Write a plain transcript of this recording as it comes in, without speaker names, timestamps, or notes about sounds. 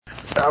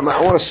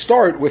I want to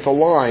start with a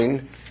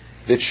line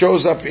that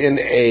shows up in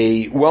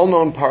a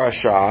well-known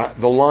parasha.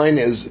 The line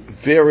is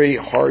very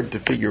hard to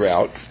figure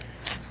out.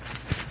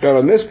 And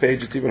on this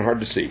page, it's even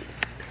hard to see.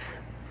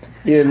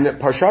 In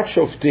Parshat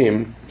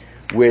Shoftim,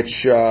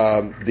 which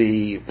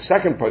the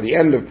second part, the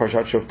end of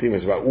Parshat Shoftim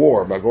is about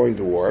war, about going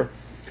to war.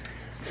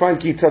 So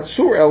if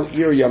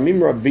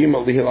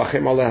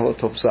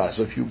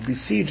you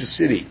besiege a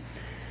city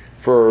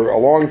for a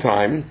long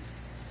time,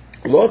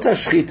 you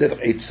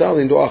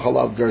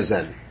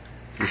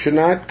should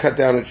not cut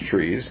down its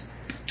trees.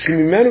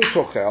 You're going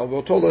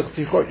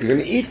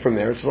to eat from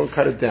there, so don't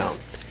cut it down.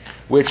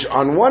 Which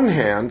on one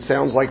hand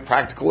sounds like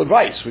practical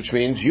advice, which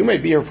means you may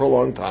be here for a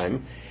long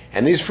time,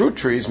 and these fruit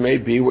trees may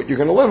be what you're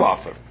going to live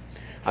off of.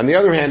 On the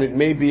other hand, it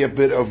may be a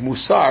bit of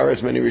musar,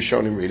 as many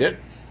Rishonim read it,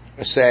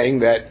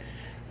 saying that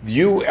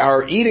you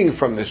are eating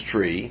from this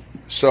tree,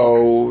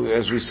 so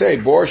as we say,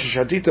 bor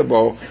sheshatita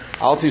bo,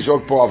 al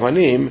tizok bo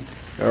avanim,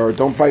 or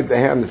don't bite the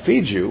hand that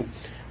feeds you,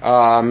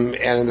 and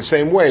in the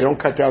same way, don't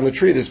cut down the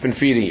tree that's been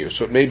feeding you.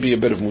 So it may be a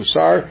bit of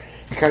musar.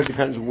 It kind of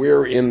depends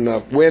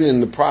when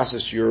in the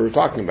process you're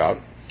talking about.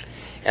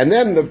 And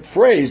then the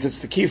phrase, that's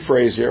the key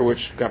phrase here,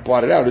 which got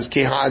blotted out, is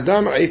ki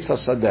ha'adam eitz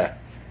hasadeh.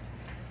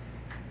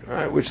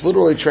 Alright, which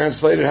literally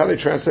translated, how they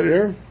translated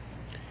here?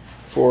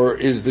 For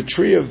is the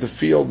tree of the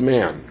field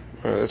man.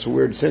 That's a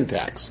weird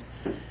syntax.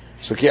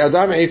 So ki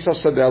adam eitz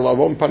hasadeh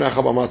lavon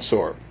panecha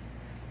b'matzor.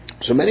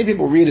 So many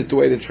people read it the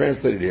way they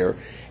translated here,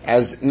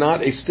 as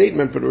not a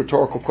statement but a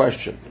rhetorical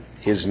question.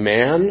 Is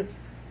man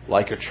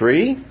like a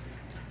tree?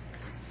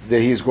 That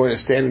he's going to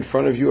stand in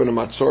front of you in a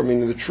matzor,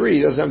 meaning the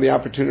tree doesn't have the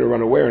opportunity to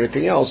run away or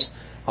anything else,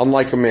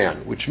 unlike a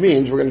man. Which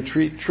means we're going to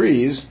treat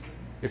trees,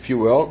 if you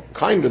will,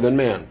 kinder than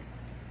man.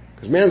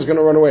 Because man's going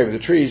to run away, but the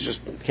trees just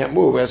can't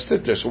move, has to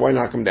sit there, so why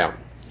knock them down?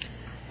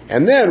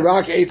 And then,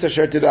 so it's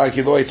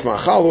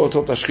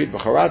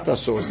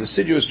a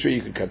deciduous tree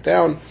you can cut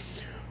down.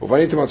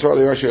 Then you could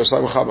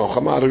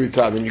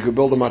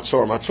build a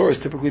matzor. Matzor is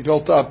typically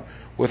built up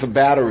with a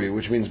battery,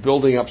 which means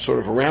building up sort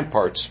of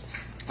ramparts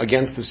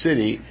against the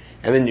city,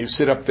 and then you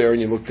sit up there and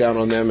you look down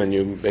on them and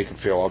you make them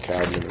feel all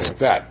cowed and everything like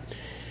that.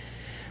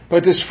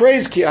 But this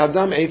phrase, ki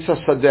adam eitz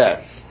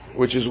hasadeh,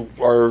 which is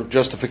our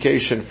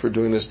justification for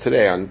doing this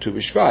today on Tu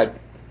B'Shvat,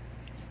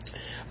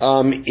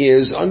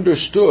 is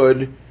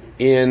understood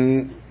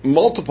in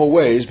multiple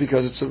ways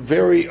because it's a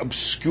very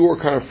obscure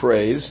kind of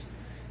phrase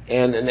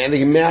and an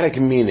enigmatic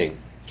meaning.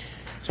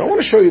 So I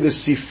want to show you the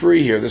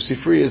Sifri here. The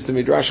Sifri is the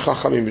Midrash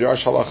Chachamim,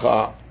 Midrash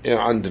Halacha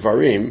on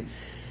Devarim.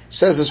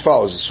 Says as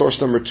follows, source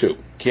number 2.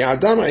 Ki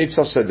adam eitz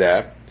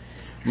hasadeh,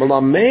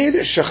 melamed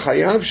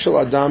shechayav shel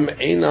adam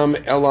einam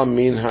ela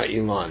min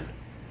ha'ilan.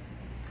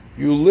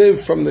 You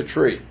live from the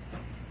tree,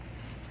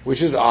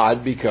 which is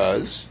odd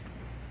because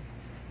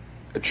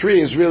a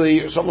tree is really,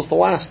 it's almost the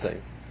last thing.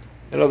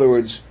 In other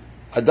words,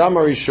 Adam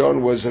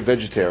HaRishon was a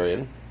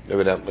vegetarian,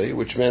 evidently,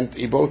 which meant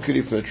he both could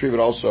eat from the tree, but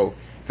also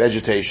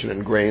vegetation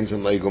and grains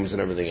and legumes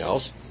and everything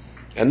else.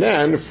 And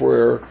then, if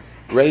we're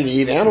ready to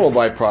eat animal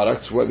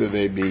byproducts, whether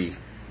they be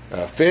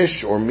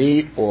fish or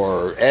meat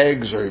or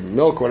eggs or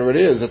milk, whatever it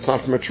is, that's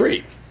not from a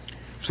tree.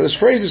 So this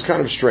phrase is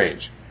kind of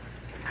strange.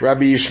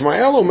 Rabbi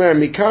Yishmael Omer,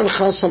 Mikan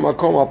chasa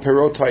makom al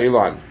perot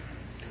ha'ilan.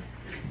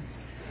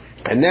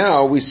 And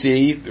now we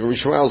see, Rabbi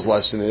Yishmael's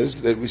lesson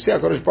is that we see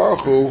HaKadosh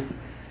Baruch Hu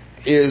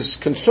is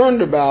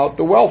concerned about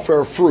the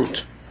welfare of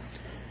fruit.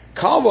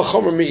 Kal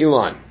v'chomer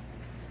mi'ilan.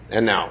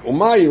 And now,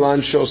 Uma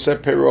ilan shoseh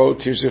perot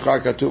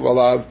tirsicha katuv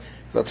alav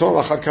v'aton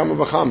lacha kama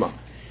v'chama.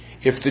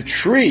 If the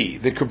tree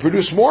that could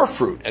produce more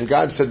fruit, and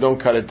God said don't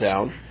cut it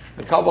down,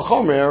 and Kal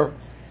v'chomer,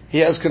 he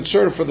has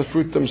concern for the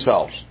fruit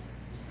themselves.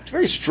 It's a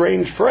very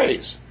strange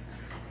phrase.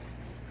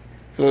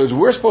 In other words,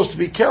 we're supposed to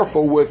be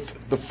careful with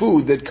the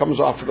food that comes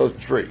off of the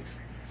tree.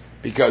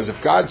 Because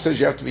if God says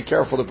you have to be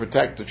careful to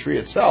protect the tree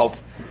itself,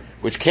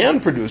 which can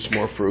produce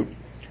more fruit,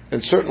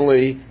 then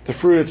certainly the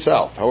fruit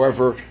itself.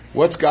 However,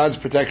 what's God's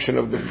protection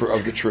of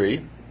the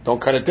tree?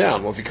 Don't cut it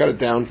down. Well, if you cut it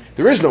down,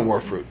 there is no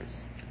more fruit.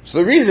 So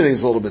the reasoning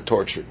is a little bit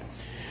tortured.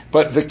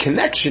 But the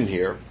connection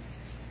here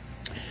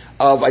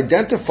of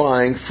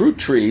identifying fruit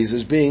trees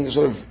as being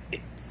sort of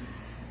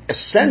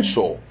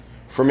essential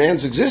for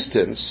man's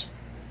existence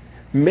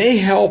may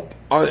help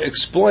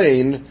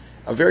explain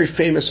a very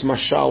famous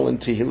mashal in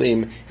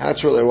Tehillim.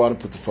 That's where I want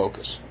to put the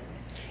focus.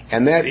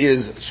 And that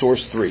is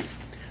source 3.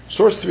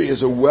 Source 3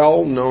 is a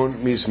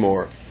well-known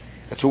mizmor.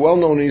 It's a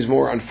well-known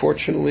mizmor,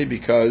 unfortunately,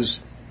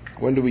 because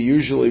when do we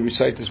usually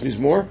recite this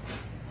mizmor?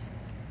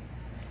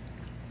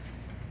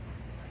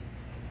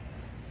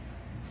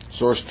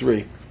 Source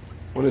 3.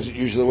 When do you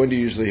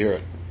usually hear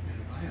it?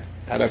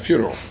 At a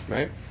funeral,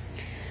 right?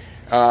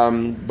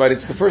 But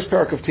it's the first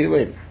parak of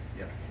Tehillim.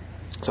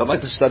 So I'd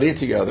like to study it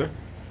together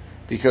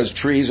because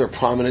trees are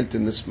prominent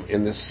in this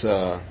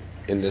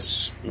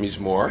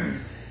mizmor.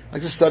 I'd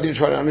like to study and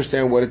try to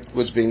understand what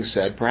was being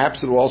said.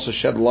 Perhaps it will also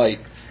shed light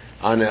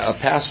on a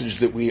passage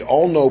that we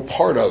all know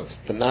part of,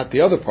 but not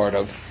the other part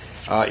of,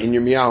 in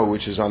Yirmiyahu,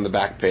 which is on the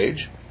back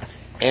page.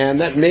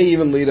 And that may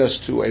even lead us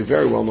to a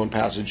very well-known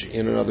passage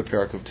in another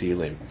parak of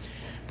Tehillim.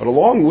 But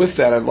along with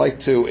that, I'd like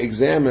to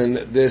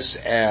examine this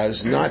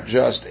as not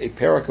just a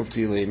parak of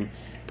Tehillim,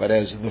 but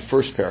as the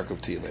first parak of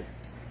Tehillim.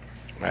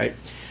 Right?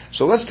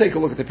 So let's take a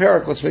look at the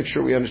parak. Let's make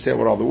sure we understand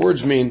what all the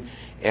words mean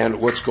and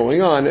what's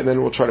going on, and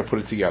then we'll try to put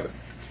it together.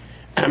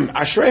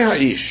 Ashrei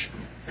Ha'ish.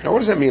 Now, what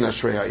does that mean,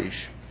 Ashrei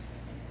Ha'ish?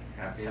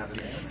 Happy as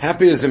the man.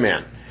 Happy as the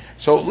man.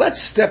 So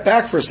let's step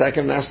back for a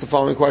second and ask the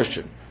following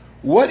question.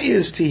 What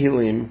is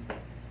Tehillim?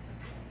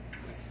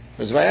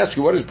 Because if I ask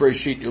you what is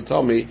Bereshit, you'll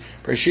tell me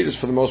Bereshit is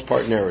for the most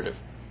part narrative.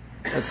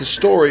 That's the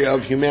story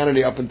of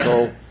humanity up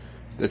until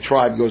the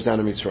tribe goes down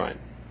to Mitzrayim.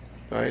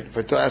 Right? If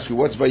I ask you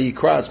what's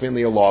Vayikra, it's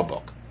mainly a law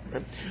book.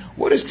 Right?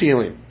 What is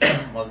Tehillim?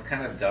 Well, it's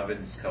kind of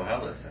David's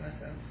Koheles in a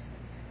sense.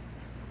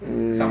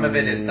 Some of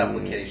it is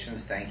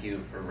supplications, thank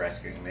you for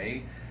rescuing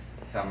me.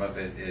 Some of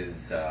it is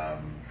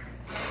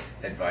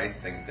advice,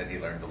 things that he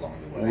learned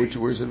along the way.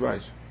 Where's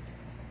advice?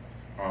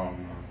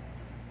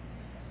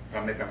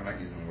 Maybe I'm not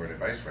using the word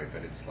advice right,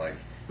 but it's like,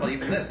 well,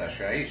 even this,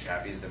 Ashrei Ha'ish,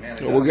 happy is the man.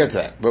 We'll get to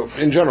that. But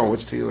in general,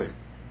 what's Tehillim?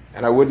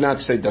 And I would not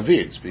say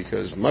David's,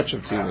 because much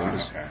of Tehillim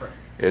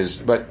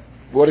is, but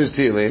what is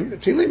Tehillim?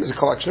 Tehillim is a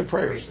collection of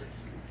prayers.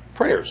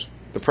 Prayers.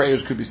 The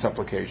prayers could be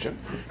supplication.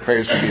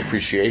 Prayers could be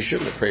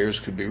appreciation. The prayers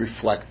could be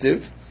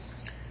reflective,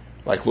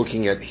 like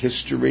looking at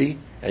history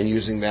and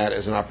using that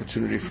as an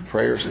opportunity for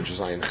prayer, such as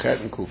Ayin Chet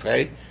and Kuf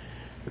Hey.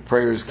 The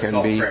prayers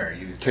can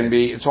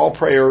be, it's all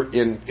prayer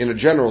in a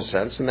general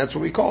sense, and that's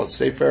what we call it,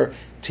 Sefer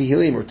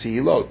Tehillim or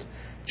Tehilot.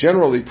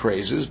 Generally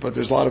praises, but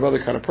there's a lot of other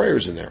kind of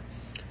prayers in there.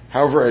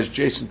 However, as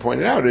Jason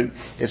pointed out,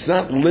 it's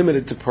not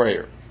limited to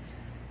prayer.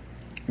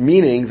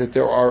 Meaning that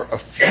there are a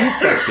few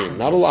prakim,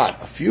 not a lot,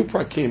 a few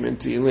prakim in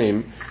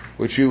Tehillim,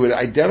 which we would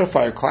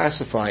identify or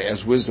classify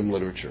as wisdom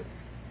literature.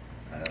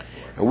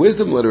 And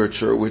wisdom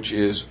literature, which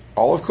is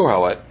all of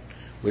Kohelet,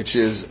 which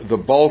is the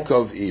bulk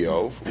of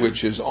Eov,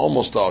 which is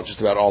almost all, just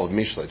about all of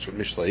Mishlei, it's what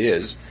Mishlei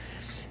is,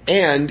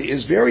 and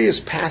is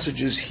various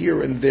passages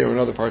here and there in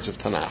other parts of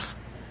Tanakh,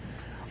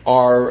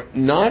 are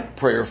not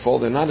prayerful,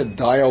 they're not a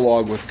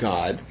dialogue with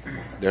God,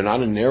 they're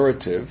not a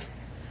narrative,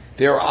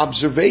 they're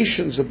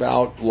observations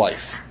about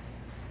life.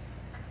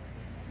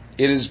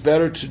 It is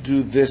better to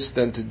do this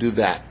than to do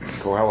that,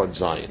 Kohelet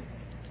Zion.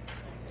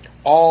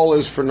 All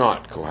is for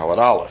naught, Kohelet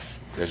Aleph.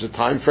 There's a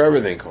time for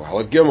everything,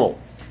 Kohelet Gimel.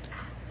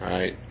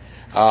 Right?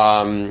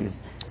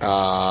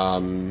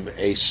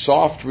 A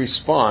soft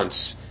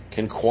response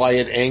can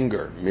quiet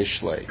anger,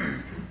 Mishlei,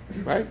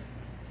 right?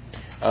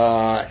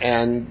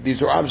 And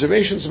these are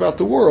observations about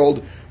the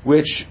world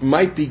which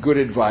might be good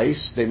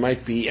advice, they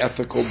might be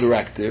ethical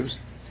directives,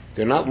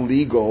 they're not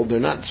legal, they're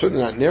not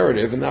certainly not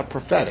narrative and not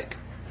prophetic.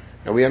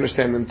 And we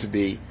understand them to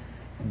be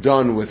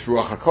done with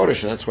Ruach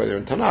HaKodesh, and that's why they're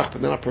in Tanakh, but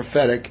they're not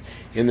prophetic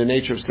in the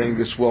nature of saying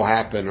this will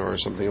happen or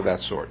something of that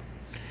sort.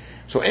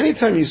 So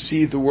anytime you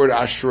see the word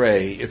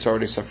Ashrei, it's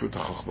already Safrut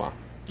HaChochmah.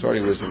 It's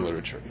already wisdom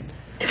literature.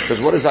 Because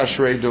what is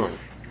Ashrei doing?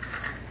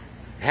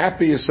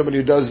 Happy is somebody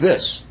who does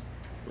this,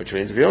 which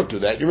means if you don't do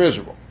that, you're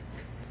miserable.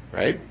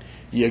 Right?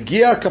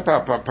 Yagia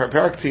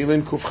Parak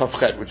Tehillim Kuf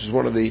Chavchet, which is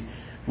one of the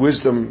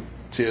wisdom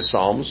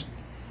Psalms.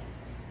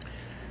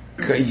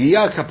 If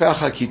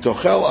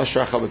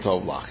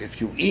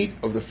you eat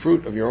of the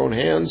fruit of your own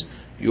hands,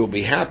 you will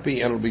be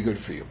happy and it will be good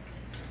for you.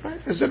 Right?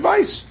 This is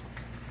advice.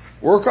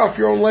 Work off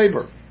your own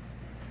labor.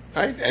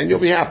 Right? And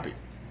you'll be happy.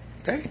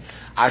 Okay?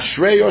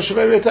 Ashrei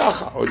Yoshevei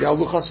B'techa, or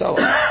Yaldu Chasela.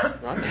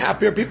 Right?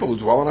 Happy are people who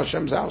dwell in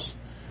Hashem's house.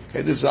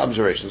 Okay, this is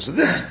observation. So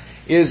this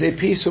is a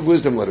piece of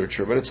wisdom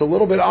literature, but it's a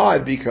little bit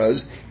odd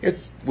because it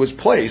was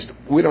placed,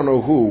 we don't know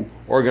who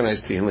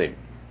organized Tehillim,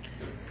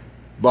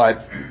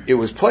 but it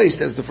was placed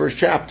as the first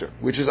chapter,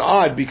 which is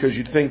odd because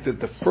you'd think that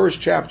the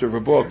first chapter of a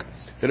book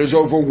that is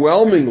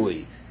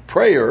overwhelmingly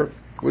prayer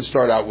would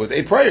start out with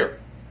a prayer.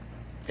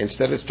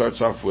 Instead, it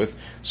starts off with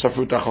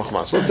Safrut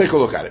HaChochmah. So let's take a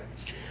look at it.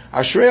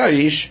 Ashrei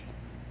Ha'ish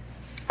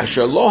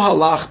asher lo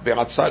halach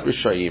be'atzat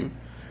rishayim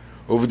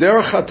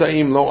uv'derech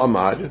chataim lo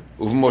amad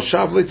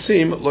uv'moshav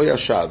litzim lo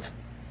yashav.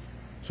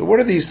 So what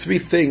are these three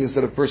things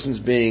that a person's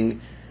being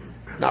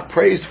not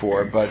praised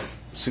for, but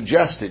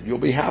suggested? You'll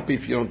be happy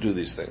if you don't do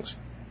these things.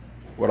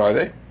 What are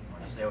they?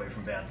 Stay away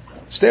from bad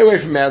stuff. Stay away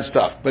from bad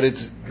stuff. But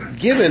it's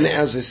given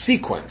as a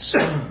sequence.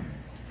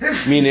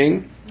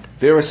 Meaning,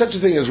 there is such a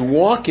thing as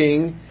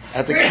walking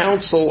at the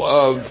counsel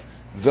of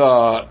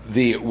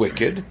the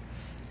wicked,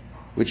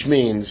 which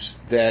means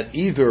that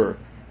either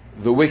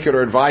the wicked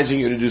are advising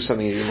you to do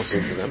something and you're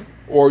listening to them,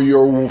 or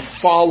you're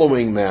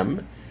following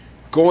them,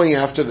 going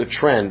after the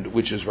trend,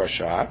 which is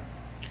Rasha.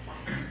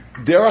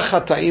 Derech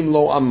Chataim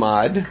lo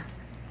amad.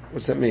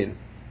 What's that mean?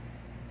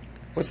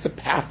 What's the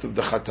path of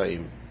the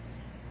Chataim?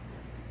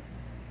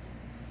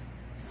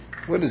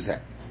 What is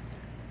that?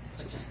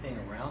 It's just being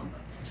around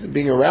them. It's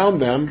being around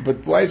them,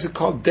 but why is it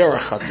called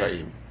Derech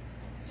Chataim?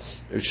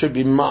 It should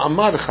be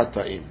Ma'amad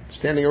Chataim,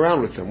 standing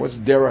around with them. What's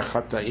Derech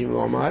Chataim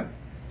lo amad?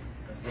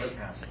 That's their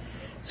passage.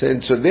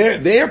 So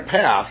their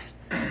path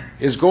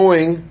is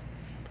going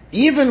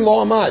Even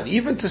lo amad,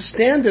 even to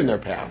stand in their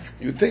path.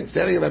 You'd think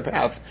standing in their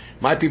path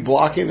might be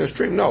blocking their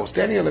stream. No,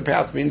 standing on their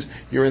path means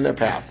you're in their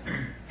path.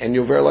 And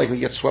you'll very likely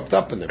get swept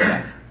up in their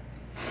path.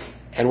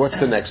 And what's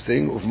the next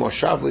thing? Uv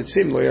moshav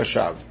leitzim lo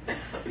yashav.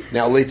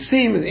 Now,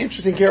 leitzim is an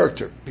interesting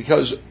character,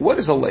 because what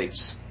is a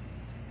leitz?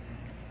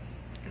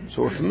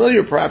 So we're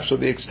familiar perhaps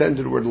with the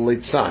extended word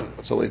leitzan.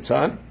 What's a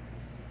leitzan?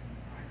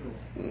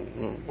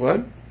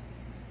 What?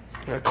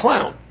 A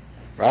clown,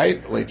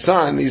 right?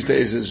 Leitzan these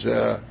days is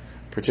a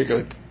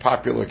particularly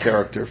popular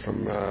character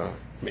from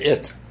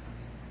It,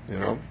 you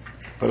know.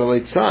 But a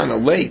leitzan, a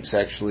leitz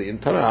actually, in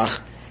Tanakh,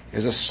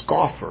 is a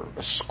scoffer,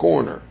 a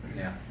scorner.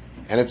 Yeah.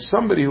 And it's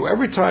somebody who,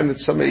 every time that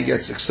somebody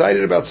gets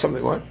excited about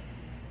something, what?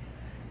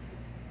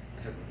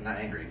 Not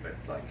angry, but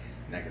like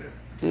negative.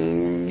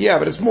 Yeah,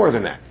 but it's more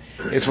than that.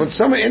 It's when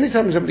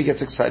anytime somebody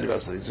gets excited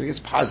about something, somebody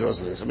gets positive about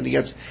something, somebody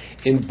gets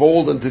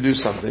emboldened to do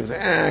something, it's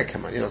like,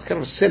 come on, it's kind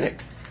of a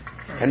cynic,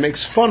 and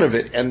makes fun of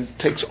it, and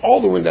takes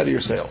all the wind out of your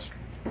sails.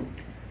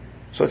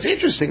 So it's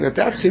interesting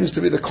that seems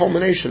to be the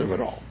culmination of it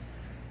all.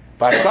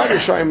 Ba'atzad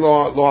Rishayim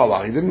lo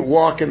halah. He didn't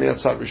walk in the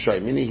Atzad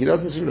Rishayim, meaning he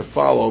doesn't seem to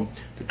follow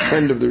the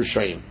trend of the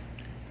Rishayim.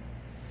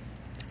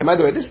 And by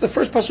the way, this is the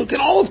first pasuk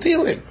in all of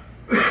Tehillim.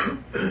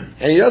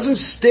 And he doesn't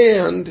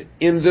stand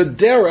in the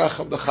derech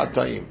of the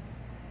Chataim.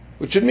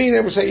 Which would mean they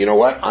would say, you know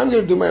what, I'm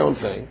going to do my own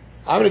thing.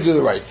 I'm going to do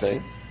the right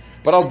thing.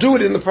 But I'll do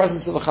it in the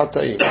presence of the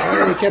Chataim.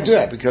 You can't do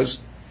that because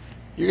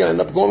you're going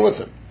to end up going with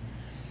them.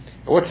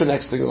 And what's the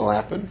next thing that will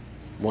happen?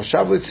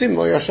 Moshav Litzim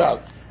lo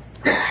yashav.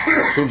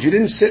 Since you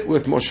didn't sit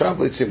with Moshav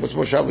Litzim, what's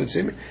Moshav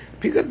Litzim?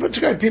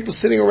 People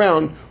sitting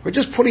around who are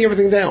just putting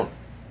everything down.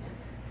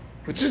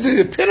 Which is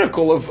the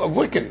pinnacle of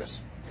wickedness.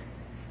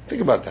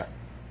 Think about that.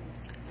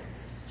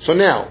 So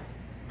now,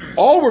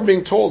 all we're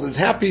being told is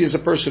happy is a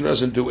person who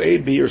doesn't do A,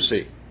 B, or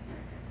C.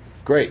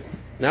 Great.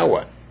 Now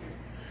what?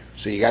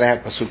 So you got to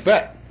have pasuk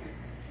bet.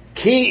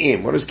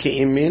 Ki'im. What does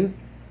ki'im mean?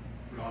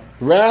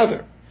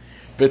 Rather.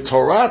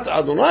 B'torat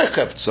Adonai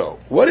cheftzo.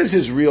 What is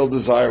his real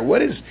desire?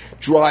 What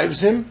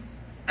drives him?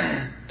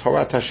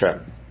 Torat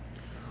Hashem.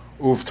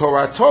 Uv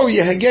Torato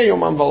yehegeh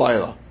yomam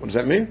v'layla. What does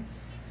that mean?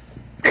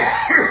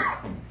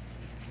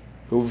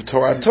 Uv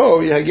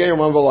Torato yehegeh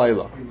yomam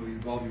v'layla. He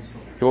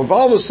will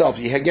involve himself.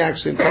 Yehegeh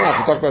actually in Tanakh,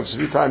 we talked about this a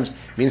few times,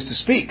 means to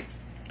speak.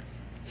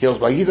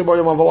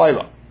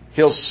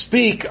 He'll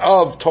speak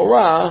of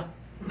Torah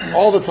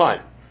all the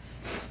time.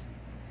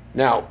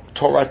 Now,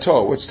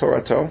 Torato, what's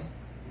Torato?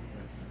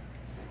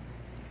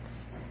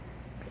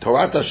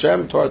 Torat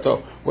Hashem,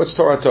 Torato. What's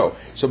Torato?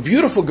 So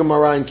beautiful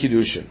Gemara in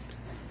Kiddushin.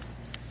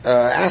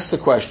 Ask the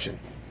question,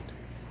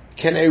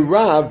 can a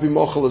Rav be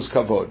mochel his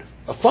kavod?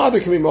 A father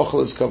can be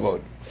mochel his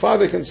kavod. A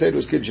father can say to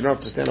his kids, you don't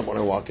have to stand up when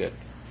I walk in.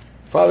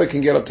 Father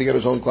can get up to get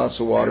his own glass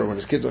of water. When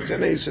his kids don't say,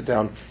 hey, you sit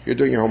down, you're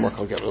doing your homework,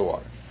 I'll get the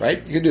water.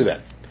 Right? You can do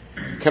that.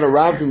 Can a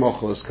Rav be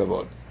mochel his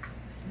kavod?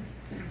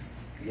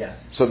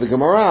 Yes. So the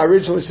Gemara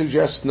originally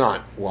suggests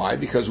not. Why?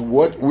 Because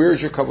where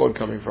is your kavod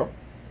coming from?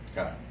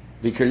 God.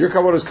 Because your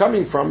kavod is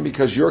coming from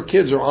because your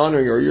kids are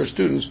honoring, or your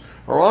students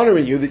are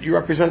honoring you, that you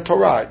represent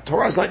Torah.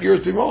 Torah is not yours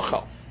to be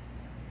mochel.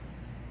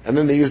 And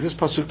then they use this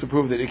pasuk to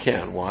prove that it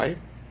can. Why?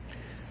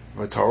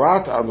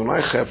 V'torat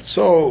Adonai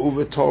cheftzo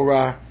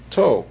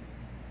u'v'torato.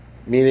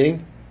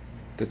 Meaning,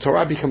 the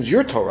Torah becomes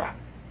your Torah.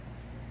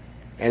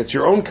 And it's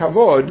your own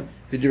kavod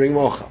that you're doing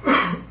mochel.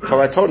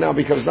 Torato now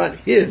becomes not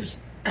his,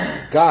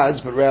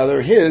 God's, but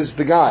rather his,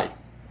 the guy.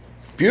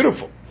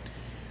 Beautiful.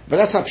 But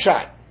that's not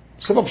pshat.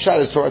 Simple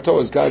pshat is Torato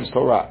is God's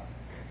Torah.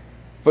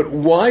 But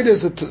why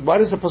does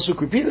the pasuk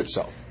repeat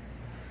itself?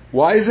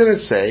 Why doesn't it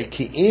say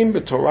Ki'im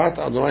b'Torat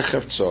Adonai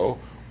cheftzo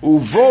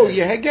uvo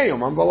yehegeh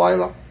yomam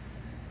v'layla?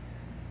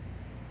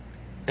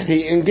 And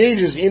he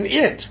engages in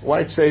it.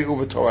 Why say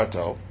uvo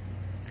Torato?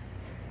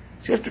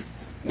 So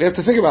you have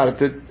to think about it.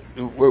 That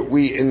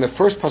we in the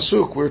first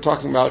pasuk we were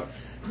talking about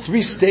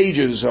 3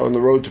 stages on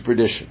the road to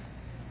perdition: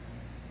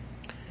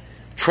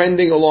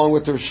 trending along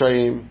with the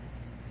Rishayim,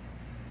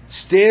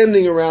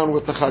 standing around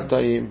with the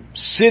Chataim,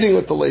 sitting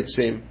with the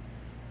Leitzim.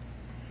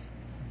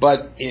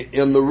 But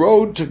in the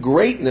road to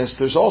greatness,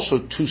 there's also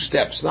 2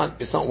 steps.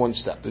 It's not 1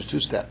 step. There's 2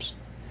 steps.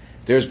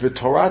 There's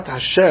B'Torat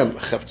Hashem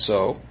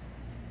Cheftzo,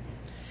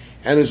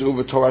 and there's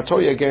U'V'Torato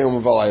Yegeh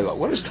Yom V'Layla.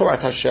 What does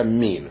Torat Hashem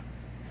mean?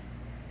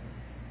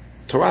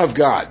 Torah of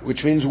God,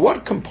 which means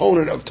what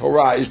component of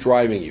Torah is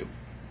driving you?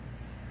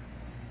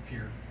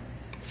 Fear.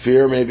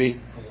 Fear,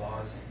 maybe? The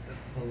laws,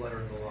 the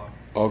letter of the law.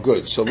 Oh,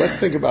 good. So let's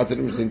think about the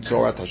difference between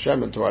Torat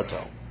Hashem and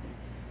Torato.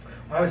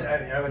 I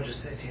would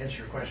just, to answer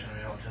your question,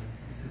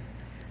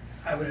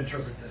 I would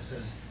interpret this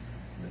as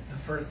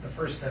the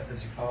first step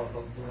is you follow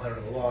the letter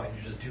of the law, and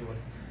you just do what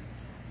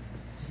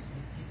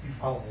you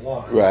follow the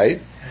laws. Right.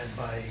 And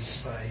by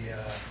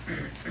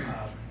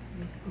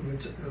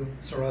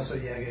Saraso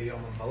Yaga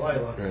Yom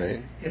Balayla,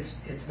 right.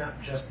 It's not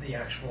just the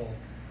actual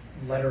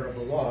letter of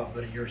the law,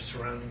 but you're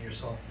surrounding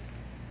yourself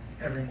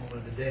every moment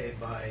of the day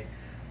by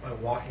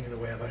walking in the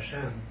way of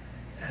Hashem,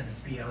 and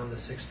it's beyond the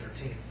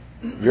 613.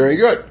 Very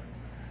good.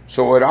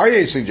 So what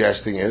Aryeh is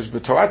suggesting is,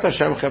 B'Torat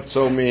Hashem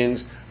Chefetzo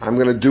means I'm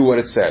going to do what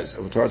it says.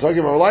 What we're talking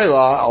about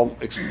Laila, I'll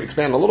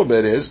expand a little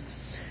bit, is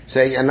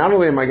saying, and not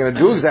only am I going to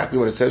do exactly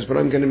what it says, but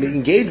I'm going to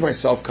engage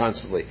myself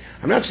constantly.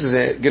 I'm not just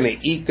going to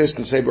eat this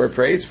and say Bar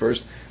Praise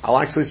first. I'll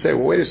actually say,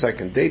 well, wait a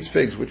second, dates,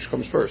 figs, which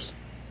comes first?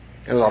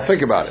 And I'll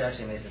think about it. It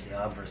actually makes it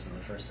the obverse of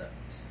the first sentence.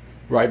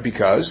 Right,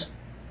 because?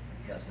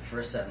 Because the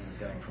first sentence is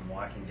going from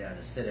walking down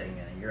to sitting,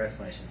 and your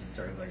explanation is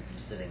sort of going from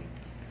sitting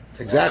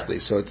to exactly.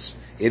 walking. So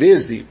it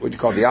is the what you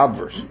call the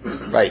obverse,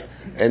 right?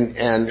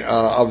 And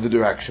of the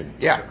direction.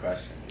 Yeah.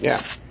 Question.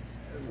 Yeah.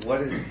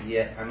 What is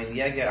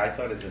yega? I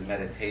thought is a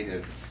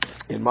meditative.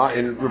 In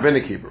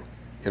rabbinic Hebrew,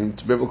 in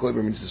biblical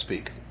Hebrew means to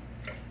speak.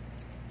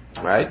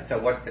 Right.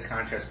 So what's the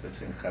contrast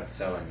between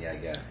chefetzo and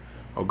yega?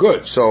 Oh,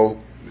 good. So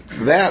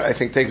that I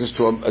think takes us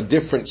to a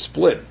different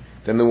split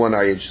than the one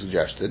I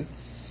suggested,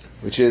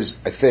 which is,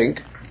 I think,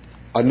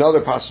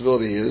 another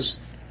possibility is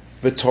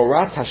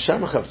B'Torat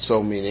Hashem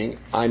Chefetzo, meaning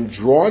I'm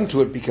drawn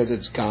to it because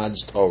it's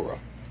God's Torah.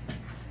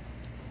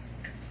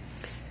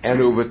 And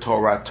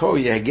U'B'Torato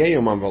Yehegeh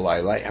Yomam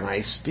V'Layla, and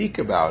I speak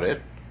about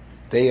it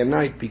day and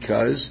night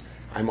because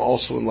I'm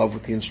also in love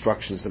with the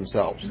instructions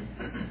themselves.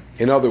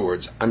 In other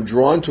words, I'm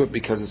drawn to it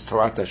because it's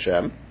Torat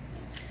Hashem,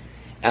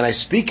 and I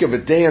speak of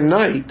it day and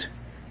night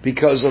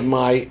because of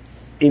my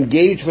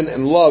engagement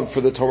and love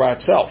for the Torah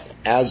itself,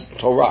 as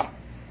Torah.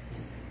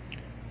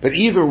 But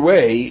either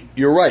way,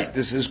 you're right,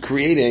 this is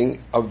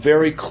creating a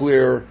very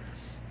clear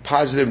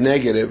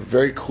positive-negative,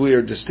 very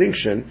clear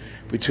distinction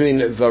between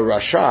the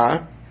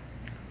Rasha,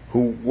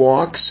 who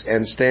walks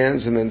and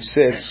stands and then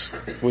sits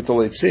with the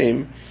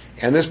Leitzim,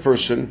 and this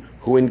person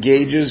who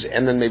engages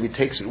and then maybe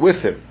takes it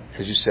with him,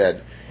 as you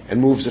said, and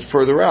moves it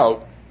further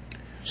out.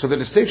 So the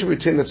distinction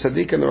between the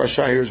Tzaddik and the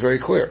Rasha here is very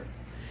clear.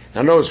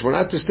 Now notice, we're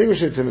not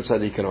distinguishing between the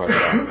Tzaddik and the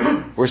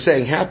Rasha. We're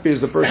saying happy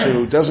is the person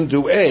who doesn't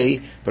do A,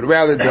 but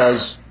rather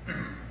does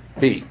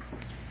B.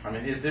 I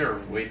mean, is there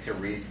a way to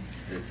read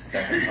this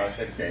second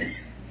pasuk that,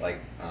 like,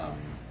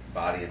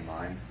 body and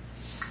mind,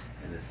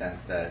 in the sense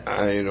that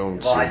I don't.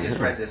 Well, I just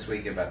read this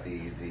week about the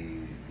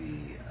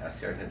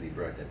Aseret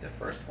HaDibrot, that the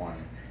first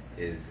one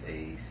is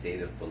a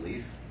state of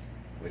belief,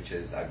 which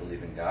is I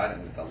believe in God,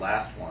 and that the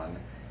last one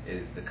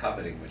is the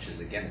coveting, which is,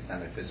 again, it's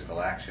not a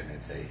physical action;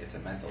 it's a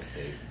mental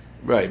state.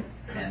 Right.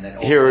 And then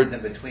all Here, the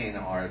ones in between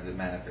are the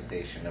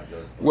manifestation of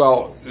those.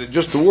 Well,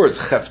 just the words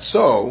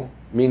chefetzo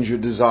means your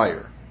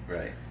desire.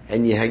 Right.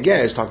 And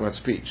Yehegeh is talking about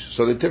speech.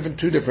 So there are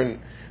two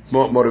different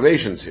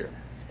motivations here.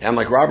 And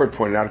like Robert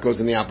pointed out, it goes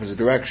in the opposite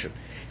direction.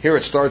 Here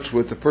it starts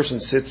with the person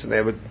sits and they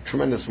have a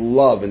tremendous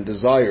love and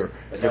desire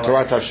for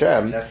Torat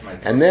Hashem,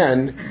 and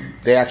then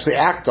they actually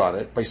act on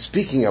it by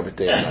speaking of it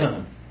day and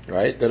night.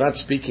 Right? They're not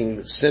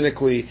speaking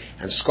cynically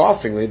and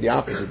scoffingly, the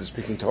opposite. They're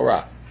speaking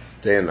Torah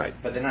day and night.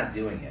 But they're not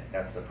doing it.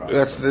 That's the problem.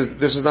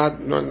 This is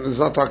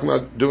not talking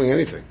about doing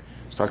anything.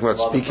 It's talking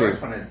about speaking. The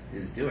first one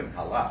is doing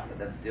halach, but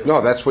that's doing.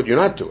 No, that's what you're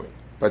not doing.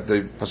 But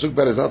the Pasuk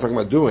Bet is not talking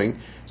about doing.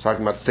 It's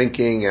talking about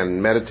thinking and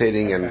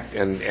meditating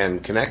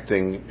and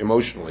connecting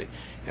emotionally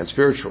and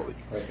spiritually.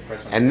 Right,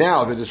 and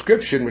now the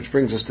description, which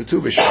brings us to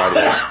Tu B'Shvat,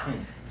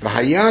 is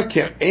V'haya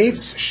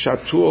ke'etz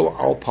shatul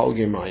al pal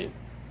gemayim.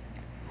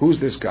 Who's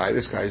this guy?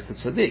 This guy is the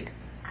tzaddik.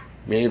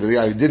 Meaning the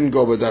guy who didn't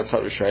go B'dat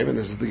Tzad R'Shaim, and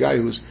this is the guy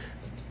who's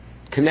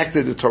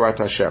connected to Torat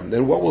Hashem.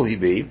 Then what will he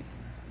be?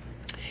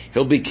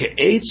 He'll be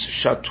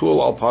ke'etz shatul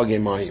al pal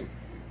gemayim,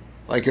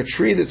 like a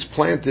tree that's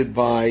planted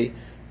by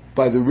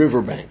the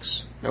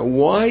riverbanks. Now,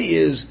 why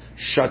is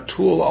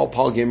shatul al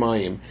pal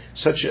gemayim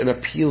such an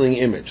appealing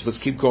image? Let's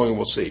keep going.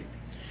 We'll see.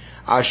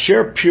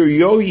 Asher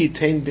piryo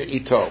yitain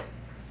be'ito.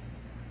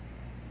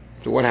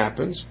 So what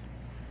happens?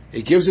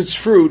 It gives its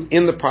fruit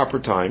in the proper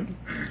time.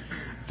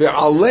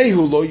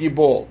 Ve'alehu lo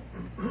yibol,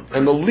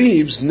 and the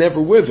leaves never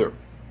wither.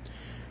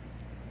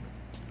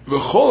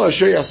 V'chol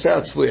asher yaseh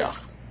atzliach,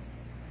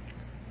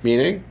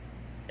 meaning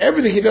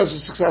everything he does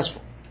is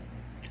successful.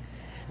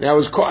 Now,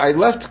 I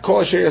left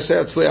Kol Asher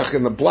Yaseh Atzliach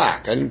in the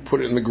black. I didn't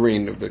put it in the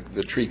green of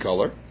the tree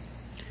color.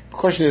 The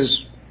question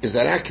is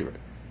that accurate?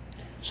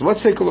 So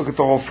let's take a look at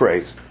the whole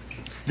phrase.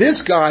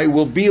 This guy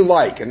will be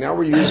like, and now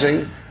we're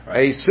using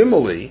a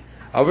simile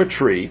of a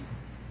tree,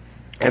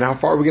 and how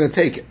far are we going to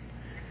take it?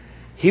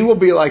 He will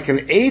be like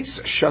an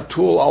Eitz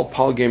Shatul al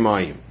Pal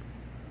Gemayim.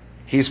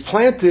 He's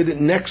planted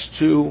next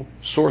to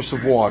source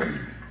of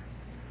water.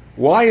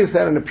 Why is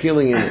that an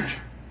appealing image?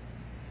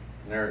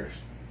 It's nourished.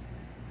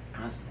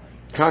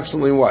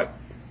 Constantly what?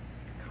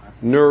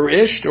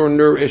 Nourished or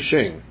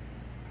nourishing?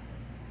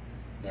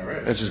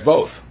 Nourished. This is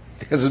both.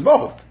 This is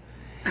both.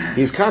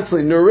 He's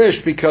constantly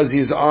nourished because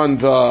he's on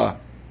the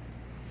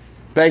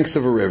banks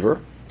of a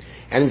river,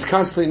 and he's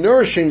constantly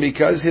nourishing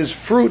because his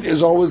fruit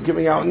is always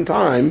giving out in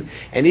time,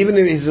 and even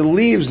his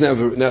leaves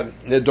never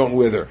don't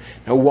wither.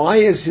 Now, why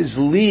is his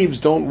leaves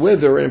don't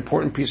wither an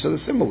important piece of the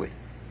simile?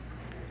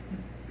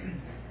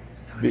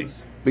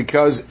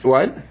 Because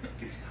what?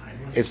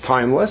 It's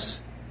timeless.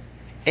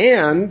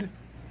 And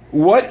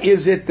what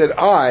is it that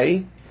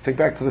I think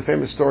back to the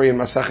famous story in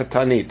Masachet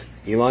Tanit,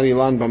 Ilan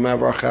Ilan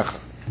B'Ma'av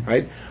Archecha,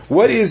 right?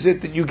 What is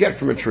it that you get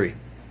from a tree?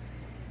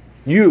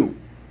 You.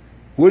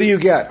 What do you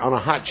get on a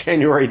hot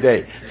January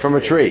day from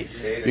a tree?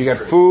 You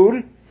get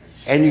food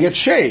and you get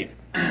shade.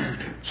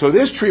 So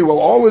this tree will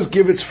always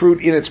give its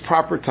fruit in its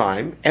proper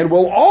time and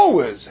will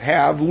always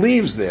have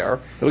leaves there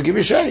that'll give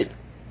you shade.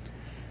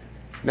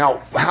 Now,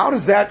 how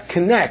does that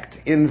connect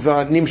in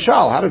the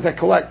Nimshal? How does that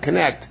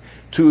connect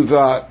to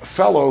the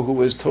fellow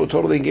who is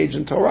totally engaged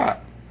in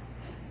Torah?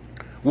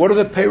 What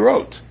are the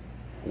peirot?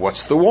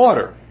 What's the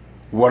water?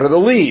 What are the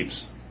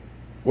leaves?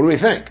 What do we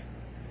think?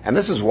 And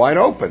this is wide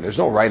open. There's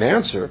no right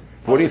answer.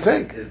 What do you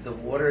think? Is the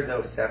water,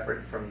 though,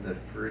 separate from the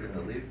fruit and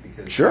the leaves?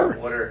 Because Sure. the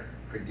water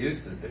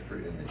produces the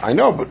fruit and the leaves. I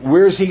know, but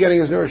where is he getting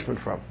his nourishment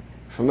from?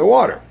 From the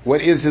water.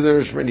 What is the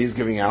nourishment he's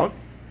giving out?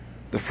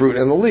 The fruit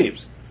and the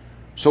leaves.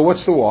 So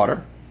what's the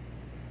water?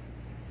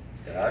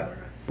 God?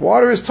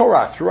 Water is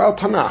Torah throughout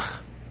Tanakh.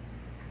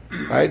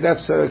 Right?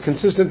 That's a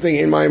consistent thing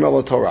in Mayim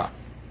Ela Torah.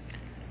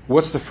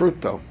 What's the fruit,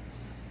 though?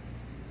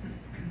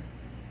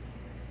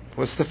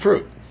 What's the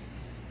fruit?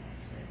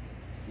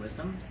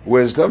 Wisdom.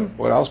 Wisdom.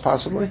 What else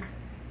possibly?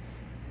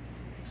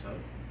 Mitzvot.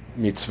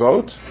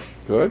 Mitzvot.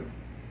 Good.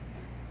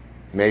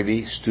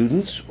 Maybe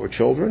students or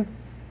children,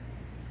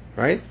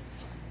 right?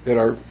 That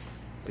are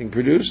being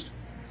produced.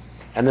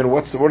 And then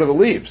what are the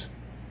leaves?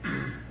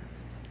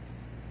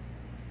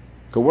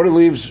 So what do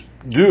leaves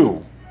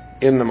do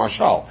in the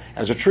mashal?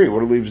 As a tree,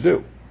 what do leaves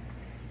do?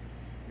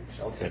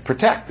 Shelter. They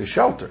protect, the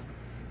shelter.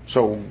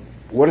 So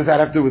what does that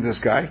have to do with this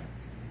guy?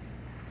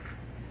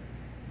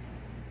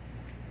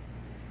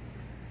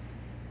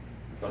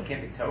 Well, it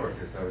can't be Torah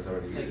because that was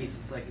already used.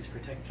 It's like he's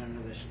protected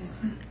under the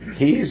Shema.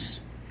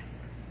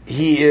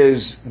 He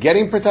is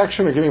getting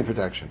protection or giving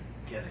protection?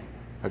 Getting.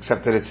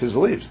 Except that it's his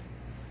leaves.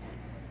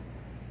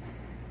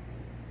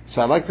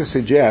 So I'd like to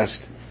suggest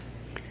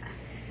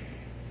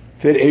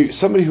that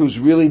somebody who's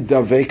really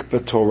davek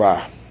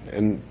b'Torah,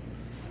 and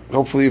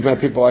hopefully you've met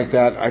people like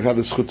that. I've had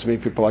the zchut to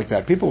meet people like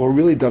that. People who are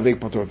really davek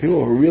b'Torah,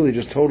 people who are really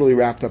just totally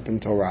wrapped up in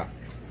Torah.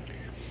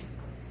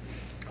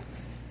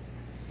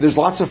 There's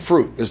lots of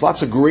fruit. There's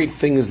lots of great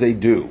things they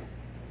do.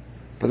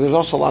 But there's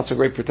also lots of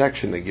great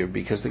protection they give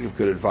because they give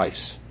good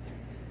advice.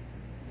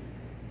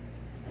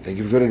 They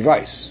give good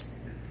advice.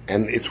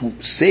 And it's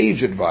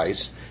sage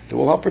advice that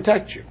will help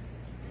protect you.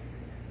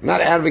 I'm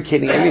not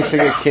advocating anything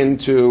akin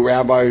to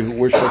Rabbi,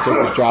 where should I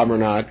take this job or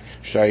not?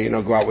 Should I,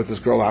 go out with this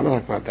girl? I'm not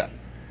talking about that.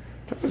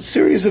 I'm talking about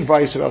serious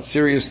advice about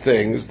serious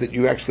things that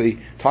you actually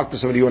talk to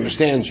somebody who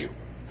understands you.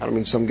 I don't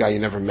mean some guy you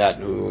never met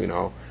who,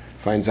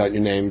 finds out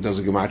your name, does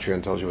a gematria,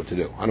 and tells you what to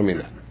do. I don't mean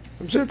that.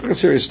 I'm talking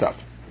serious stuff.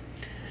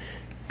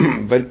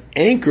 But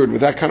anchored with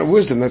that kind of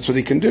wisdom, that's what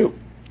he can do.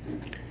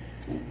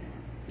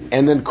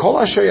 And then kol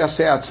asher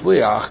yaseh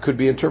atzliach could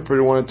be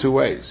interpreted one of two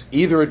ways.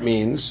 Either it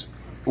means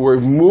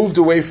we've moved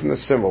away from the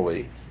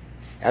simile,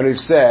 and we've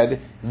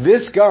said,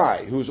 this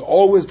guy who's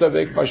always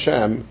davek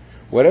b'Hashem,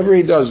 whatever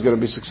he does is going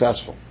to be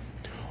successful.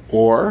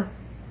 Or,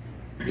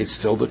 it's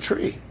still the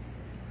tree.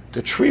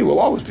 The tree will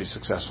always be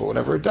successful,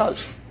 whatever it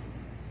does.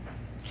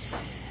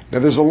 Now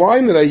there's a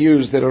line that I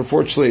use that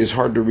unfortunately is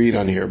hard to read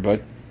on here,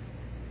 but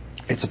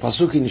it's a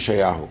pasuk in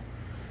Yeshayahu,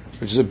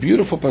 which is a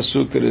beautiful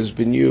pasuk that has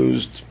been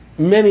used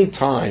many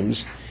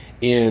times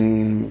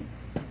in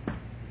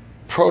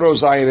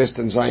proto-Zionist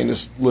and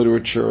Zionist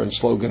literature and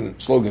sloganism,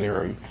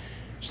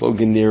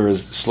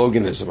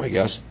 I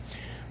guess,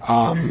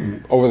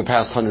 over the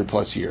past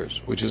 100+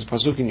 years, which is a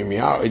pasuk in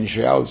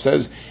Yeshayahu that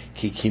says,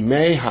 Ki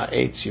kimei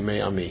ha'etz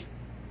yimei ami.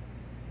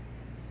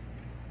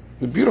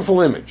 The beautiful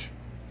image.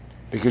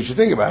 Because you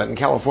think about it, in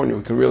California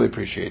we can really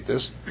appreciate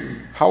this.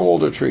 How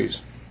old are trees?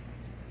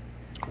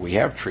 We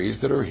have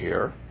trees that are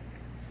here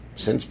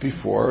since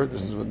before.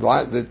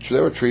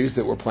 There were trees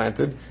that were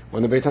planted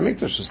when the Beit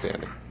HaMikdash was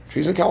standing.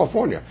 Trees in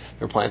California,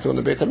 they were planted when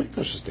the Beit HaMikdash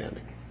was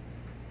standing.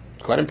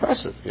 It's quite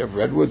impressive. You have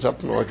redwoods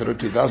up north that are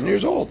 2,000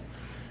 years old.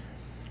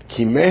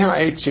 Kimei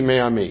ha'etz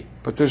yimei ami.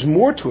 But there's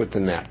more to it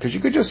than that. Because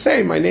you could just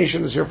say, my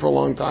nation is here for a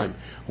long time.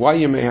 Why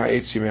yimei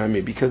ha'etz yimei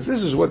ami? Because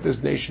this is what this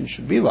nation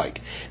should be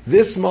like.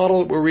 This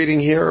model that we're reading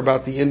here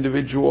about the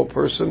individual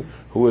person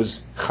who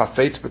is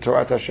chafetz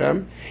b'Torat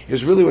Hashem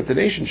is really what the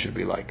nation should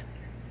be like.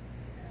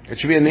 It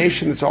should be a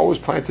nation that's always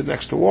planted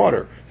next to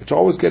water. It's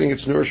always getting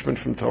its nourishment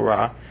from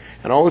Torah,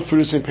 and always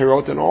producing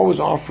perot, and always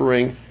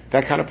offering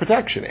that kind of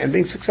protection, and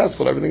being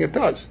successful at everything it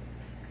does.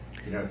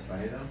 It's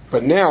funny though?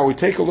 But now we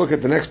take a look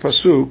at the next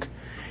pasuk,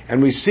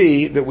 and we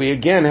see that we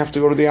again have to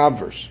go to the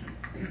obverse.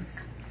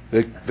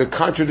 The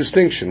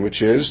contradistinction,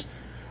 which is,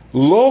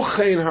 Lo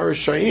chen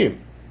harishayim.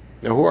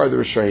 Now who are the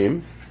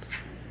Rishayim?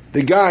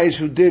 The guys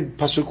who did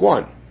pasuk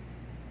 1.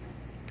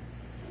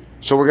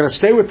 So we're going to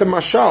stay with the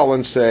mashal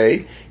and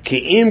say,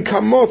 Ki im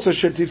kamotza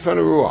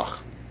shetifanu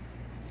ruach.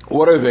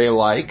 What are they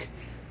like?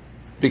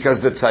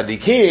 Because the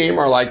tzaddikim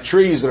are like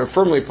trees that are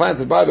firmly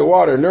planted by the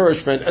water,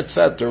 nourishment,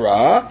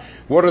 etc.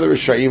 What are the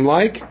Rishayim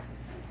like?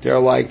 They're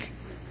like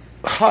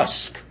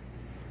husk.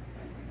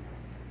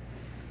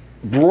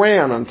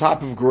 Bran on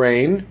top of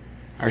grain.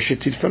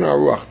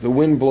 The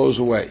wind blows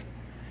away.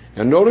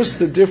 Now notice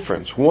the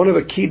difference. One of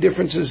the key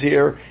differences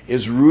here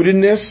is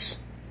rootedness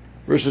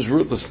versus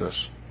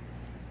rootlessness.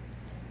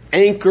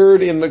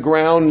 anchored in the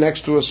ground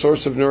next to a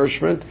source of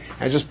nourishment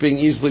and just being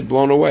easily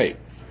blown away.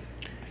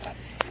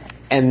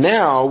 And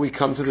now we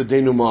come to the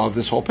denouement of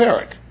this whole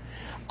parak.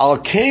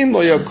 Al kain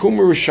lo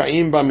yakumu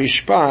rishayim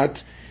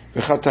b'mishpat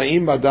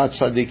v'chata'im b'dat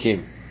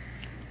tzadikim.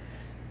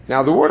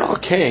 Now the word al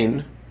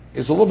kain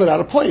is a little bit out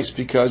of place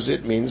because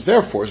it means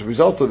therefore. As a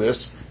result of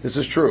this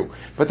is true.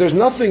 But there's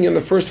nothing in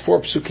the first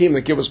 4 psukim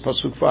that give us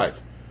pasuk 5,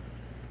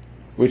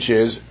 which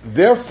is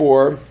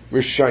therefore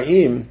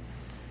rishayim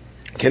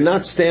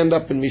cannot stand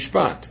up in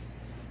mishpat,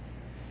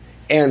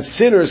 and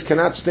sinners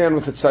cannot stand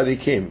with the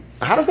tzadikim.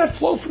 How does that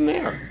flow from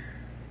there?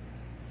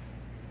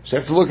 So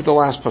you have to look at the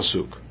last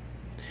pasuk.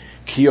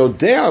 Ki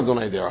yodea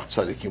Adonai derech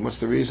tzadikim. What's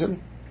the reason?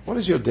 What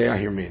does yodea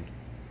here mean?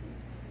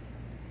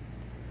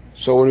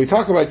 So when we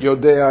talk about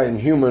yodea in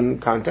human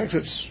context,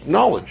 it's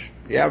knowledge.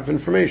 You have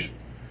information.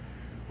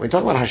 When we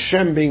talk about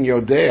Hashem being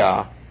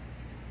yodea,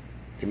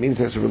 it means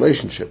there's a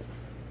relationship.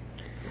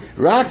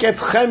 Rak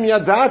etchem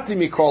yadati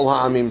mikol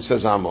ha'amim,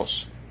 says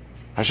Amos.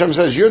 Hashem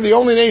says, you're the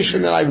only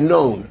nation that I've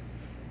known.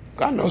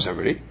 God knows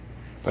everybody.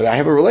 But I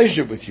have a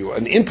relationship with you,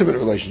 an intimate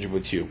relationship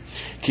with you.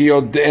 Ki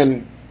yodea,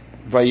 and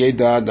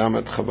Vayeda Adam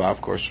et Chava,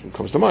 of course,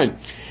 comes to mind.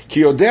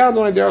 Ki yodea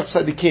Adonai derech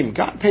tzadikim.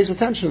 God pays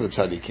attention to the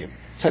tzadikim.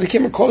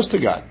 Tzadikim are close to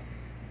God.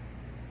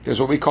 There's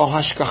what we call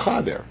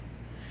hashkacha there.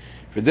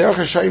 V'derech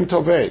hashayim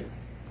toved.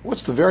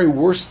 What's the very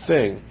worst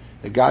thing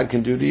that God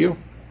can do to you?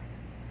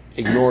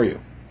 Ignore you.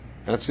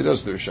 That's what he does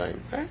to the Rishayim.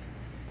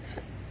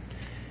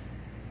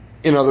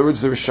 In other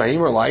words, the Rishayim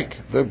are like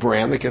the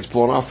brand that gets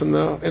blown off in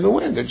the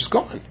wind. They're just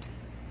gone.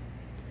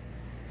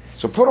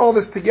 So put all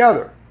this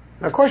together.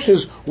 Now the question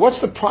is,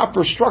 what's the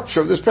proper structure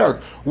of this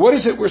parak? What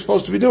is it we're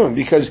supposed to be doing?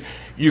 Because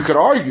you could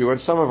argue,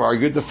 and some have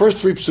argued, the first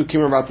 3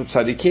 psukim are about the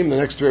tzaddikim, the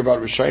next 3 are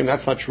about Rishayim.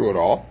 That's not true at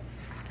all.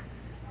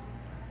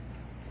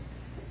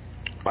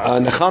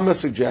 Nechama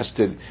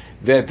suggested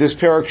that this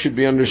parak should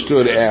be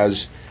understood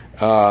as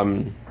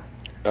one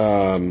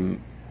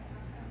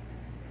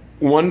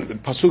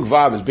pasuk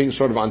vav as being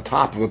sort of on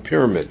top of a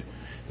pyramid.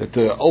 That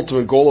the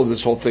ultimate goal of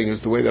this whole thing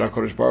is the way that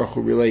HaKadosh Baruch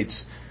Hu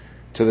relates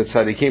to the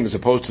tzaddikim as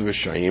opposed to the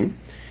Rishayim,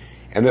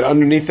 and that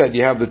underneath that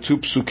you have the 2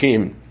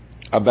 psukim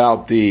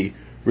about the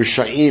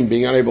Rishayim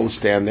being unable to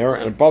stand there,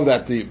 and above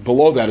that,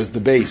 below that is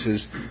the base,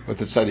 is what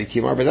the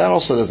tzaddikim are, but that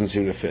also doesn't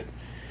seem to fit.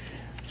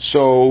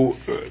 So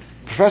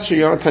Professor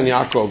Yonatan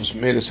Yaakovs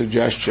made a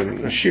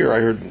suggestion, a shir I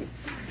heard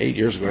 8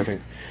 years ago, I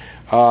think,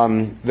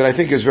 that I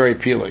think is very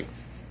appealing.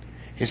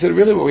 He said,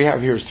 really what we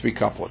have here is 3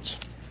 couplets.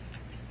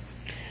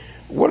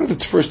 What are the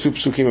first 2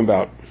 psukim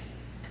about?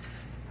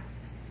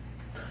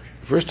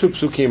 The first 2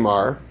 psukim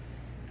are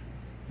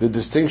the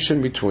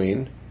distinction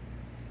between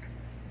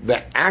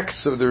the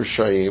acts of the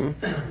Rishayim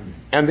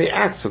and the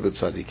acts of the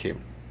Tzaddikim.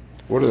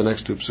 What are the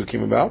next 2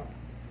 psukim about?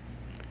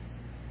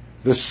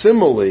 The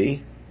simile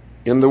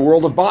in the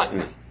world of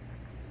botany.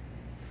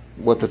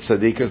 What the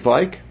Tzaddik is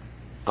like,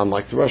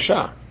 unlike the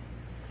Rasha.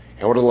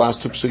 And what are the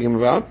last 2 psukim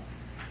about?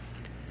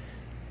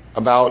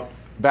 About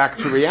back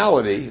to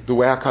reality, the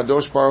way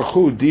HaKadosh Baruch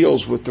Hu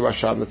deals with the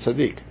Rasha and the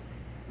Tzaddik.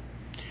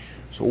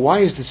 So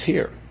why is this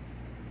here?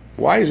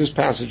 Why is this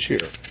passage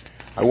here?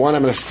 I'm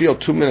going to steal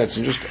 2 minutes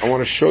and I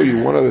want to show you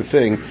one other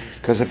thing,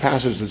 because a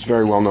passage that's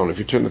very well known. If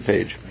you turn the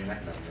page.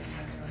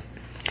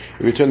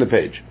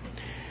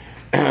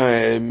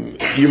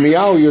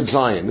 Yirmiyahu Yud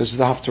Zayin. This is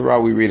the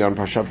Haftarah we read on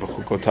Parshat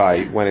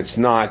Bechukotai when it's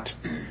not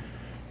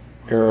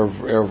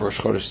Erev Rosh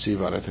Chodesh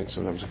Sivan, I think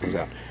sometimes it comes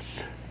out.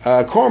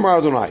 Kormar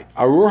Adonai,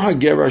 Arur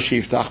HaGever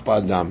Shiftach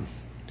Ba'adam,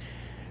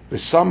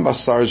 V'sam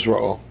Basar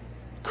Zro'o.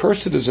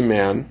 Cursed is a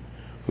man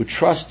who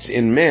trusts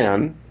in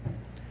man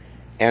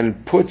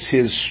and puts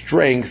his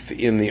strength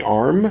in the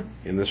arm,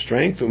 in the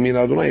strength. Umin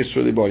Adonai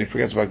Yisrael Bo. He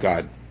forgets about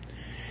God.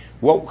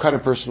 What kind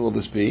of person will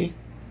this be?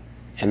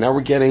 And now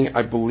we're getting,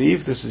 I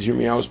believe this is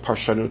Yirmiyahu's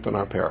Parshanut on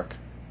our parak.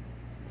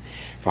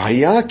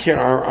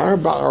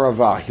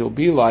 He'll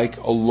be like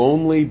a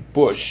lonely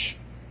bush,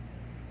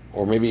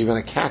 or maybe even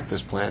a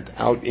cactus plant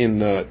out in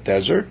the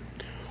desert.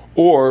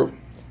 Or,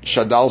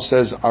 Shadal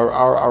says,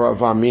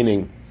 Arava,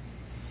 meaning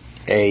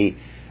a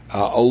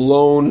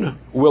lone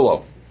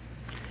willow.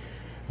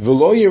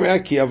 V'lo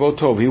yireh ki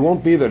avotov. He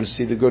won't be there to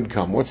see the good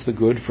come. What's the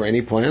good for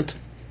any plant?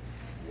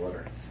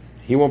 Water.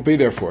 He won't be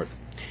there for it.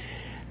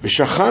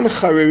 V'shachan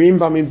charirim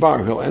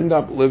b'midbar. He'll end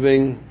up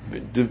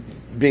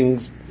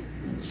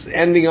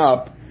ending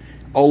up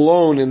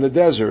alone in the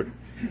desert.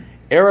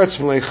 Eretz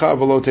mleicha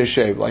v'lo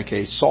teshev, like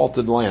a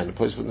salted land, a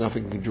place where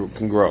nothing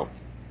can grow.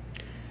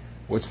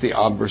 What's the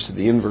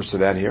inverse of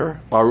that here?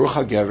 Baruch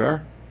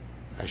HaGever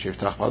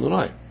Hashiftach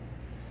B'Adonai.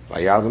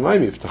 V'yad Adonai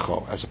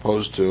miftacho, as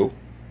opposed to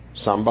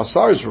Sam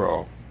Basar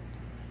Zro'o.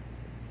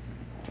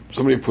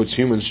 Somebody puts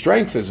human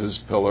strength as his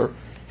pillar.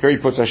 Here he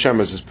puts Hashem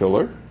as his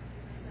pillar.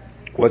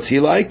 What's he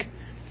like?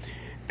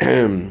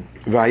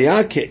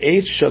 V'ya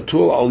ke'etz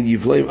shatul al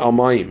yivleim al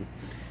mayim.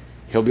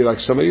 He'll be like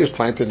somebody who's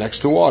planted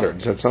next to water.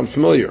 Does that sound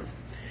familiar?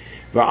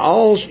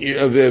 V'al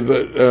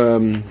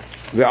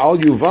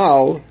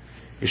yuval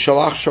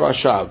yishalach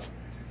shorashav.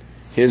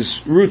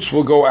 His roots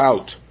will go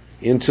out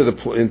into the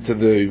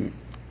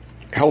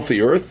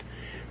healthy earth.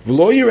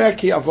 V'lo yireh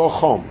ki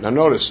avo chom. Now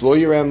notice, lo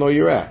yireh and lo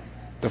yireh.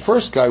 The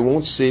first guy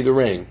won't see the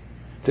rain.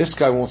 This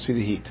guy won't see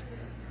the heat.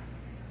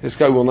 This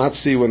guy will not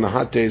see when the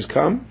hot days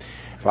come.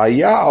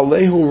 Vaya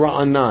alehu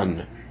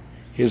ra'anan.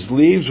 His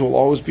leaves will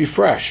always be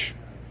fresh.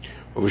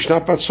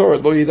 V'vishnat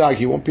batzoret lo yidag.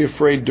 He won't be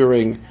afraid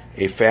during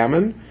a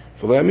famine.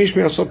 V'le'amish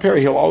me'asol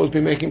peri. He'll always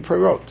be making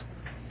perot.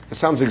 It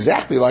sounds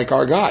exactly like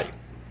our guy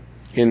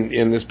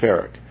in this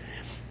parak.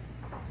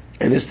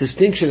 And this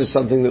distinction is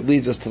something that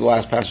leads us to the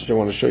last passage I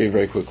want to show you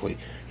very quickly.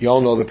 You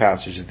all know the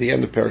passage at the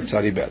end of Parak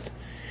Tzadi Bet.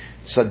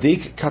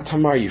 Tzadik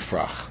katamar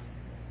yifrach.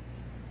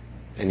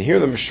 And here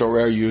the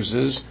Mishorer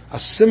uses a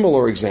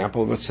similar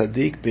example of a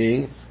tzaddik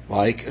being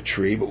like a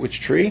tree, but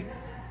which tree?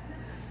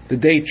 The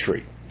date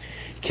tree.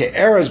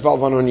 Ke'erez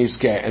balvanon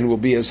yizkeh, and will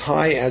be as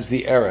high as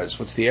the erez.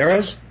 What's the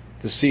erez?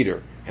 The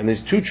cedar. And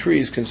there's two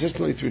trees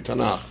consistently through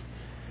Tanakh.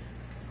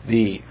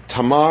 The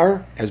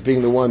tamar as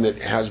being the one that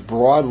has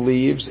broad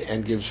leaves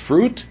and gives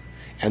fruit,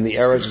 and the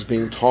erez as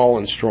being tall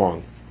and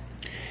strong.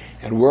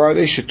 And where are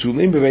they?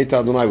 Shetulim b'veit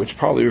Adonai, which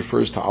probably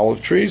refers to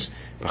olive trees.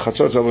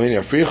 V'chatzot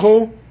Elohim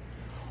yafrichu.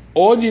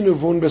 Od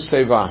yinuvun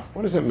b'seva.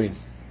 What does that mean?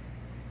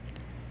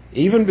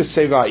 Even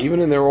b'seva,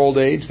 even in their old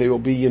age, they will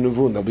be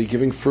yinuvun. They'll be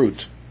giving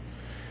fruit.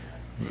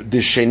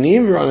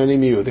 D'shenim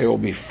v'rananim yu. They will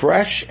be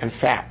fresh and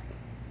fat.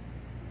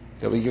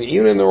 They'll be giving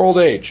even in their old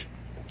age.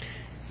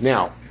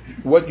 Now,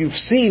 what you've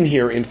seen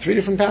here in three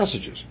different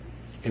passages,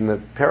 in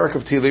the Parak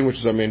of Tehillim, which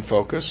is our main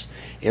focus,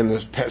 in the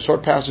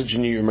short passage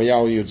in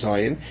Yirmiyahu Yud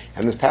Zayin,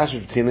 and this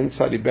passage of Tehillim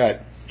Tzadi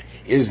Bet,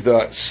 is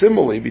the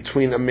simile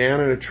between a man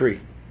and a tree.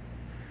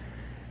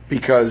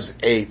 Because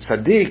a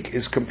tzaddik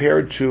is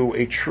compared to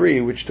a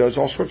tree which does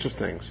all sorts of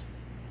things.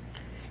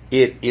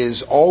 It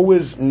is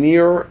always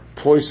near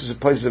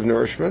places of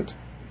nourishment.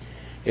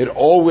 It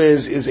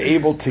always is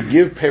able to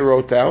give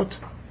perot out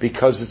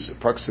because it's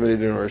proximity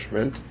to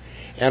nourishment.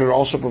 And it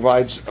also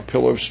provides a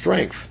pillar of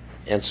strength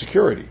and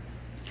security.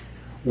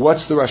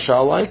 What's the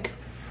Rasha like?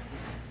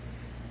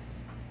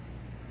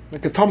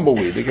 Like a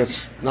tumbleweed that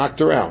gets knocked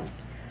around,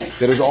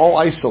 that is all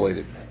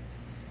isolated,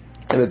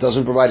 and it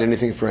doesn't provide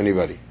anything for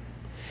anybody.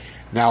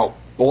 Now,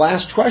 the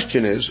last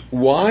question is,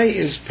 why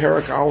is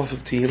Parak Aleph of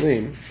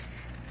Tehillim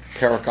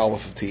Parak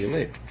Aleph of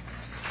Tehillim?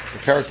 The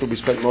parak that we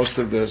spent most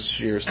of this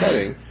year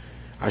studying,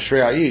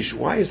 Ashrei Aish,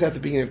 why is that the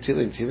beginning of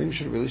Tehillim? Tehillim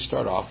should really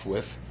start off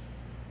with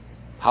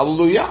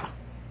Hallelujah.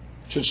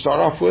 Should start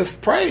off with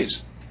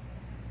praise.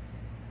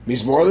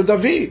 Mizmor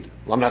LeDavid.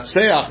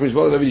 Lamnatseach,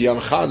 Mizmor LeDavid,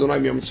 Yancha Adonai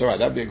Miyom Tzara.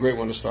 That'd be a great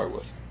one to start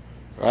with.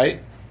 Right?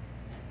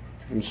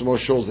 And some more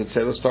shuls that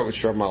say, let's start with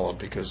Shir Malad,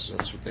 because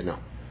that's what they know.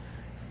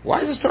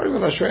 Why is it starting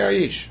with Ashrei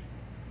Aish?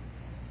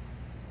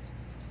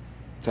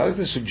 So I like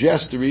to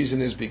suggest the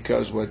reason is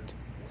because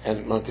and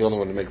I'm not the only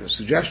one to make the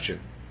suggestion,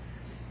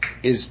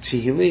 is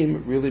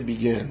Tehillim really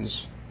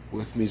begins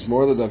with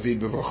Mizmor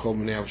LeDavid B'Varcho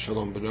B'nei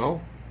Avshalom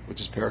B'no,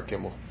 which is Parak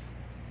Gimel.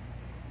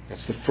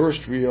 That's the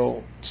first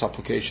real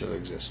supplication that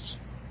exists.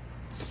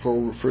 It's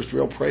the first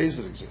real praise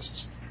that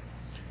exists.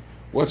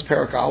 What's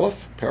Parak Aleph?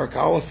 Parak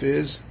Aleph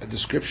is a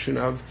description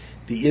of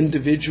the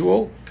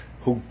individual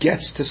who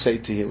gets to say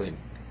Tehillim.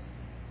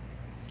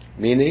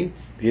 Meaning,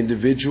 the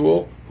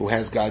individual who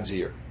has God's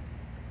ear.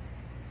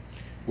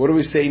 What do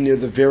we say near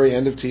the very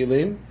end of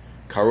Tehillim?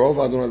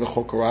 Karov Adonai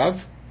L'chol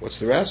Korav. What's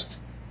the rest?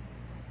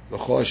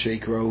 L'chol Asher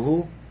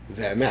Yikrahu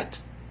Ve'emet.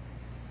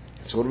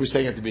 So what are we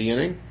saying at the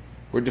beginning?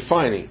 We're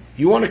defining.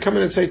 You want to come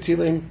in and say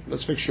Tehillim?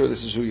 Let's make sure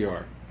this is who you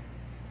are.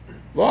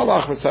 Lo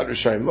alach v'tzad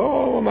rishayim,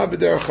 lo ma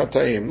b'derech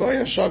chatayim, lo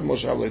yashav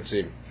moshav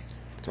leitzim.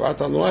 Torat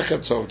Adonai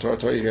chetzov,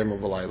 Torat Yigem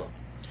v'layla.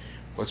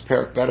 What's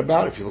Parak Bet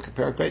about? If you look at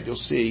Parak Bet, you'll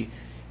see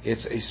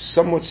it's a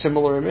somewhat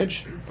similar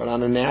image, but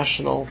on a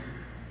national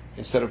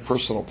instead of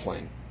personal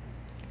plane.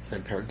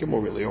 And Parak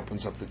Gimel really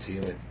opens up the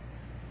Tehillim.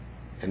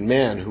 And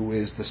man, who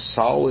is the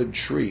solid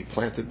tree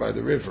planted by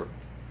the river,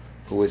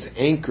 who is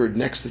anchored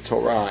next to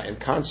Torah and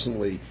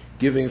constantly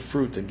giving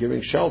fruit and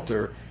giving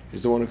shelter,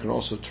 is the one who can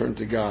also turn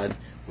to God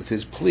with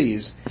his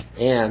pleas,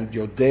 and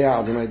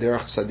Yodea Adonai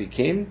Derech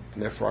Tzadikim,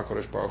 and therefore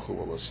HaKadosh Baruch Hu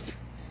will listen.